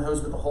the garden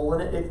hose with a hole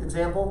in it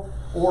example.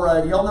 Or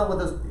y'all know what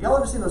those, y'all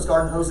ever seen those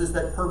garden hoses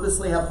that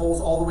purposely have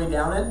holes all the way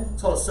down it?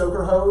 It's called a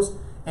soaker hose.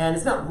 And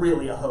it's not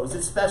really a hose,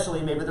 it's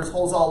specially made, but there's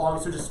holes all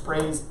along, so it just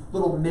sprays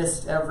little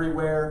mist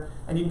everywhere,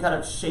 and you can kind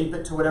of shape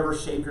it to whatever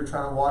shape you're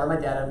trying to water. My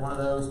dad had one of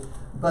those.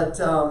 But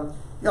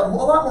yeah, a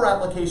lot more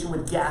application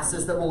with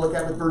gases that we'll look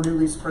at with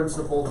Bernoulli's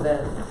principle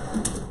then.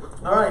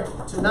 All right,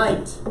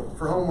 tonight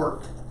for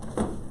homework,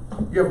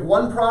 you have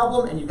one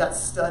problem and you've got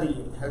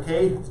studying,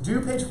 okay?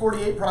 Do page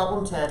 48,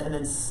 problem 10, and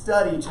then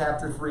study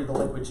chapter 3, the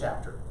liquid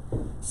chapter.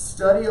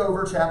 Study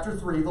over chapter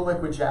 3, the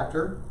liquid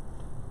chapter.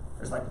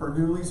 There's like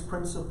Bernoulli's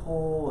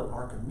principle and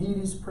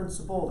Archimedes'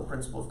 principle, the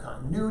principle of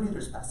continuity.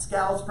 There's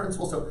Pascal's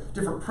principle, so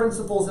different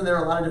principles in there,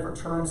 a lot of different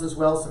terms as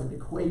well, some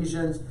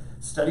equations.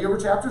 Study over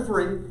chapter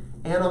 3,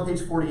 and on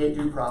page 48,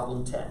 do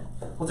problem 10.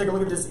 We'll take a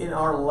look at this in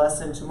our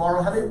lesson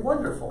tomorrow. Have a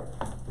wonderful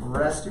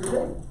rest of your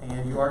day,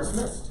 and you are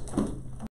dismissed.